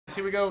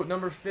Here we go,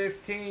 number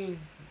 15.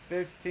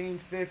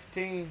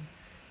 15.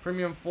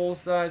 Premium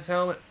full-size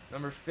helmet,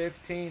 number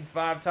 15.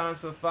 5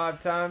 times for the 5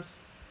 times.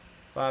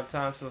 5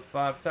 times for the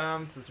 5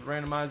 times. Let's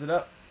randomize it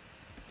up.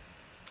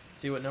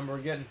 See what number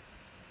we're getting.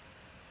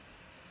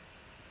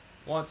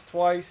 Once,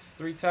 twice,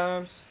 3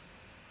 times.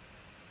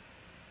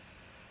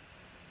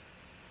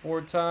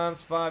 4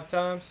 times, 5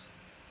 times.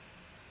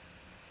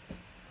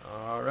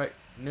 Alright,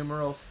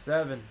 numero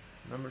 7.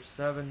 Number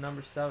 7.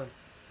 Number 7.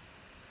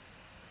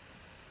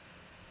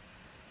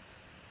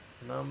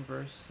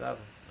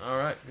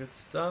 Alright, good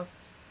stuff.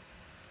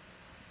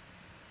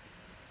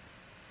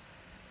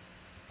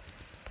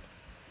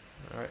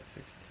 Alright,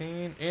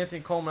 16.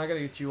 Anthony Coleman, I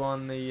gotta get you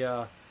on the,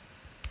 I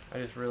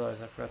just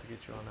realized I forgot to get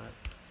you on that.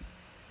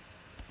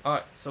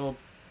 Alright, so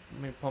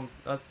let me pump,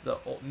 that's the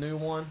old, new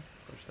one.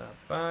 Push that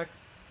back.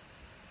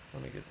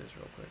 Let me get this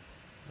real quick.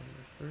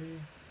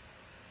 Number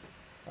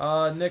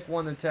 3. Nick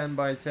won the 10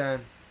 by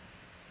 10.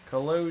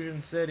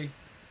 Collusion City.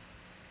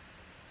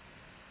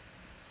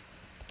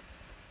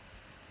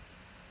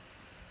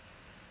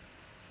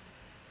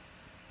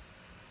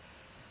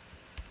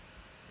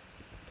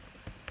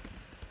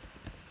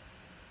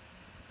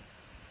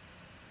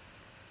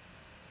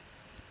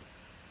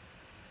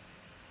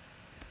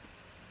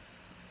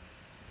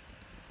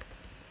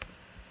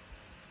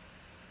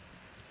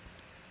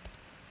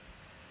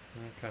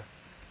 Okay.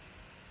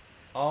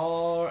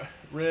 All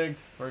rigged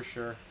for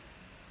sure.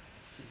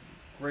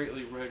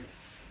 Greatly rigged.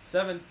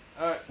 7.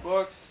 Alright,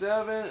 box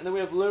 7. And then we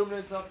have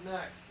Luminance up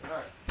next.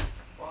 Alright.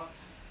 Box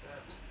 7.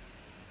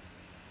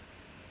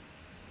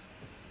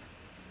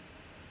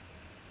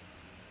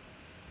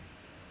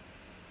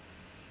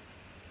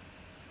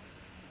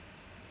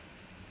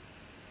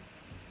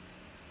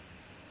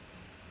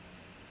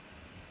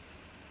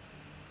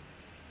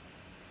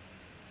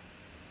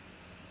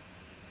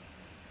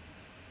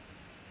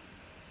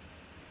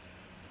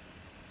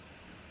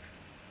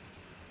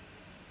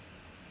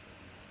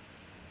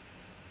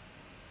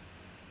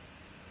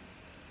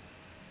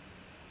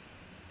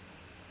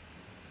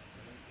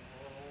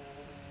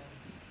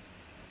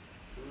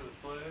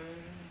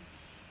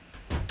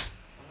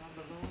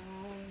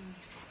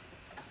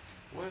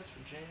 West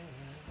Virginia.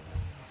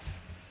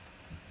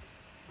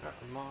 Got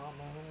my mama.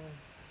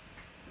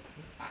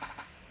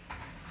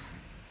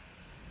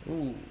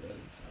 Ooh, that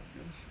didn't sound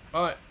good.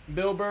 Alright,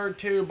 Bill Berg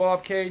 2,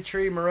 Bob K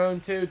Tree,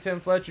 Marone 2, Tim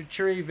Fletcher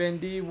Tree, Vin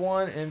D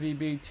 1,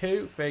 MVB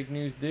 2, Fake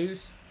News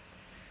Deuce,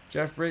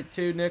 Jeff Britt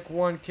 2, Nick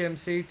 1, Kim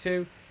C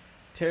 2,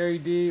 Terry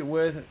D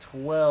with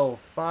 12.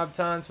 5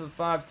 times for the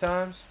 5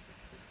 times.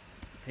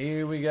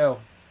 Here we go.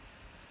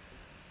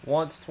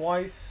 Once,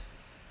 twice,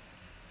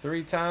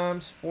 3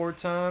 times, 4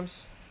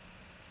 times,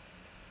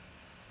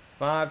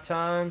 5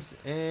 times,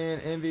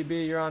 and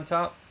MVB, you're on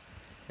top.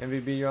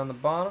 MVB, you're on the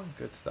bottom.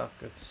 Good stuff,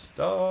 good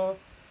stuff.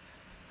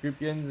 Group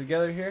your ends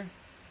together here.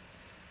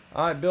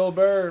 Alright, Bill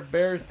Burr,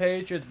 Bears,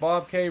 Patriots,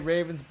 Bob K,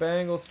 Ravens,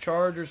 Bengals,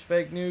 Chargers,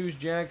 Fake News,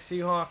 Jags,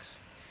 Seahawks,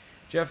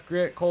 Jeff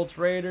Gritt, Colts,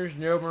 Raiders,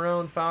 Joe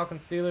Marone,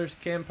 Falcons, Steelers,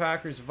 Kim,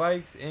 Packers,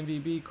 Vikes,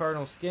 MVB,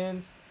 Cardinals,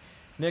 Skins,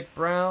 Nick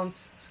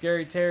Browns,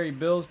 Scary Terry,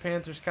 Bills,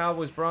 Panthers,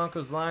 Cowboys,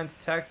 Broncos, Lions,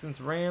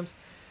 Texans, Rams,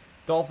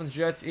 Dolphins,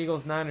 Jets,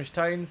 Eagles, Niners,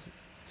 Titans,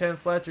 Tim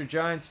Fletcher,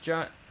 Giants,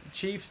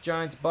 Chiefs,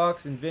 Giants,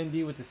 Bucks, and Vin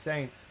D with the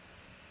Saints.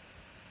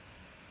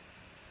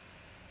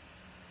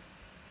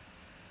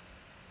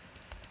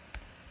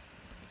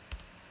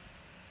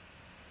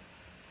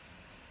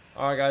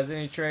 Alright guys,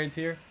 any trades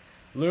here?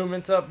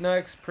 Luminance up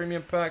next,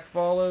 Premium Pack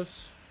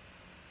follows.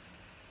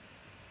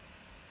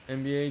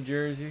 NBA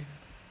jersey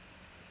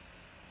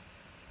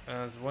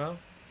as well.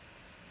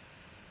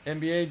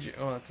 NBA,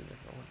 oh, that's a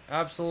different one.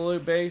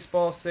 Absolute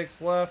Baseball,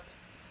 6 left.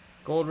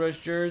 Gold Rush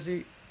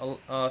jersey,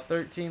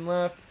 13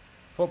 left.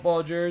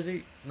 Football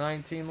jersey,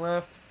 19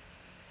 left.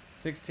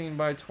 16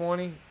 by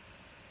 20,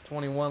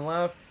 21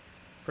 left.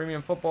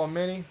 Premium Football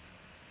Mini,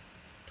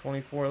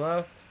 24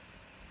 left.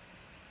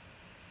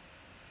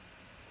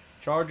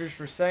 Chargers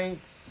for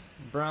Saints,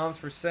 Browns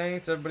for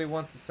Saints. Everybody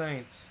wants the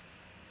Saints.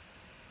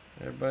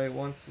 Everybody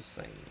wants the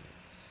Saints.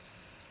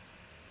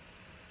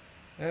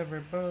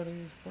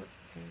 Everybody's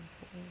working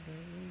for the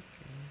weekend.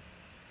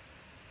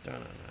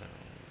 Dun-dun-dun.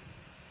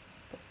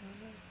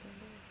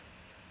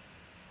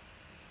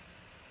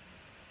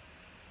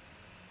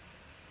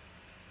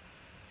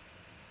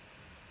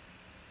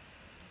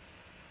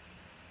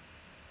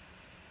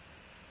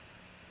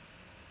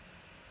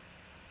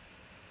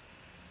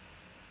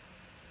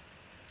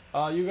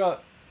 You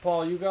got,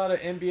 Paul, you got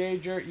an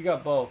NBA jersey? You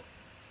got both.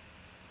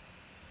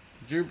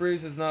 Drew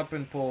Brees has not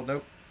been pulled.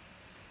 Nope.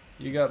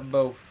 You got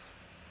both.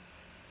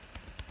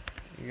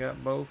 You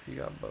got both. You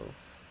got both.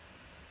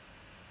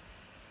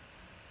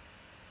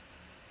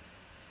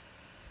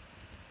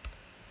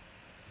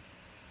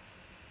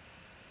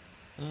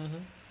 Mm-hmm.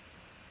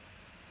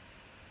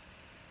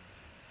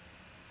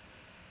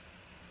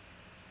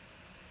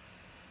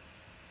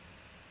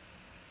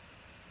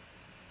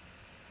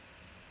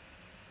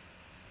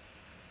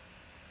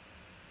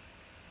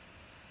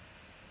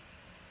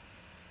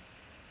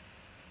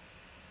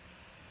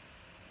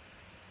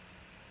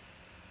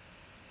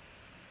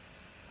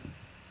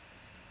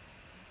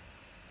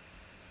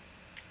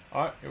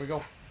 Alright, here we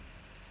go.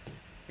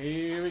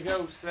 Here we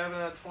go. 7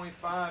 out of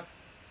 25.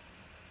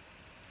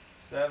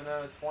 7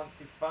 out of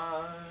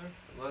 25.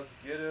 Let's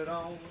get it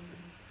on.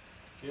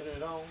 Get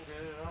it on, get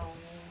it on.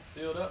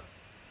 Sealed up.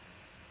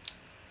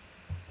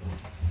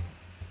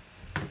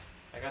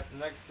 I got the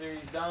next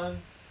series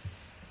done.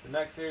 The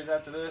next series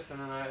after this,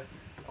 and then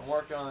I'm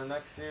working on the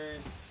next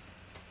series.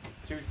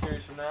 2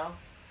 series from now.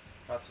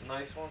 Got some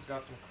nice ones.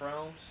 Got some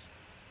chromes.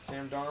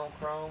 Sam Darnold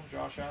chrome.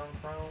 Josh Allen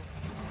chrome.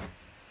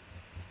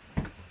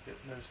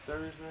 Getting those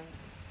Thursday.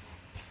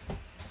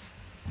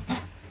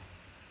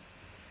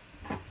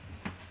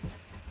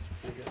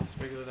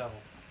 Speak of the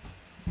devil.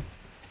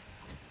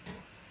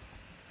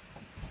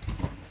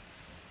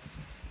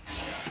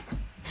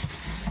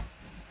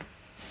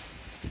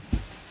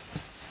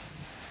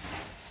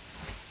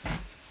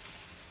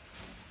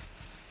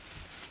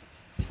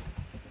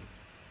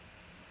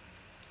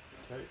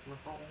 Take me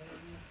home,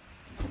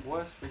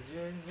 West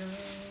Virginia.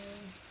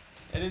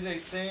 It is a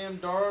Sam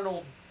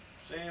Darnold.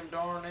 Sam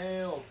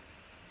Darnold.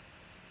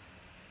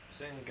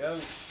 Sam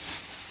Ghost.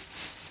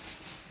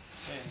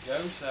 Sam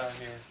Ghost out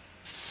here.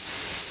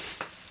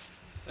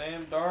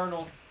 Sam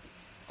Darnold.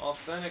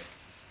 Authentic.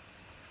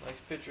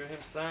 Nice picture of him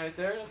signed right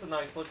there. That's a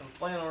nice looking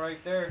flannel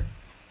right there.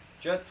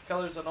 Jets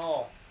colors and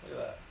all. Look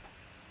at that.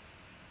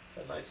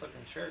 It's a nice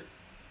looking shirt.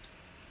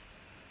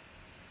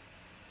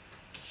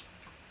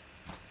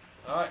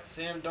 Alright,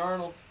 Sam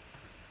Darnold.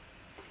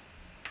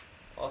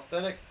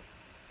 Authentic.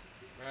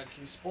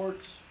 P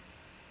Sports.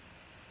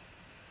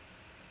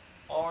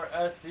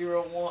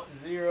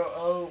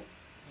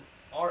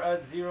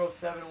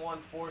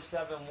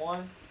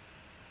 RS071471.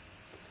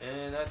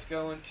 And that's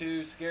going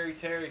to Scary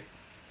Terry.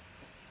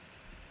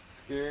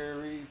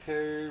 Scary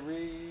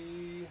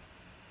Terry.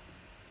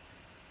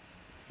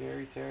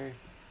 Scary Terry.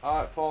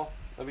 Alright, Paul.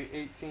 That'll be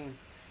 18.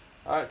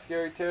 Alright,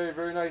 Scary Terry.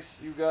 Very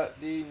nice. You got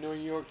the New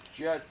York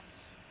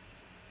Jets.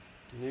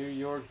 New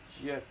York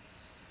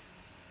Jets.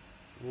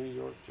 New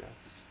York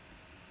Jets.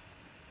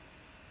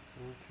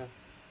 Okay.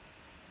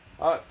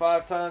 Alright,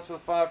 5 times for the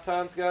 5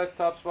 times, guys.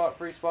 Top spot,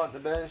 free spot in the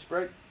bonus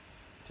break.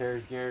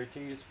 Terry's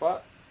guaranteed a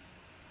spot.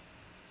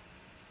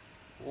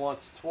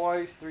 Once,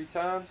 twice, 3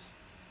 times.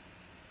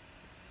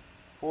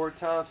 4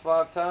 times,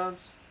 5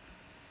 times.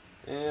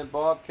 And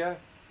Bob K.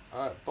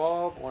 Alright,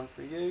 Bob, 1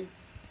 for you.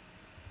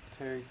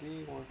 Terry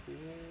D, 1 for you.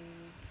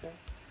 Okay.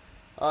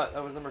 Alright,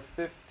 that was number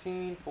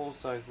 15, full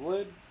size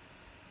lid.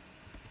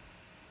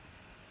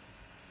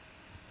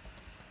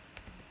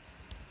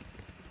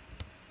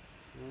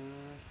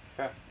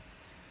 Okay.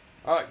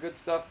 Alright, good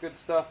stuff, good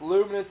stuff.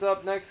 Luminance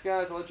up next,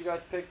 guys. I'll let you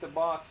guys pick the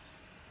box.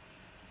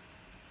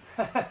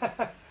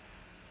 That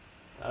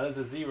is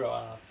a 0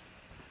 ounce.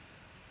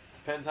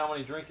 Depends how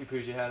many drinky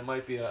poos you had. It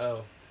might be a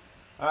O.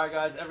 Alright,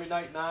 guys. Every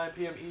night, 9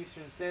 p.m.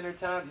 Eastern Standard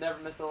Time. Never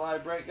miss a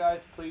live break,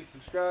 guys. Please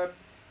subscribe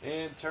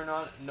and turn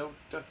on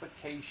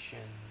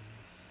notifications.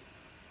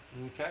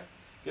 Okay.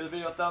 Give the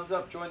video a thumbs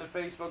up. Join the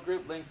Facebook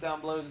group. Links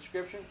down below in the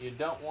description. You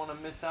don't want to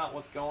miss out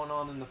what's going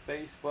on in the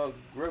Facebook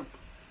group.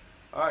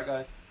 Alright,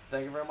 guys.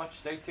 Thank you very much.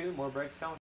 Stay tuned. More breaks coming.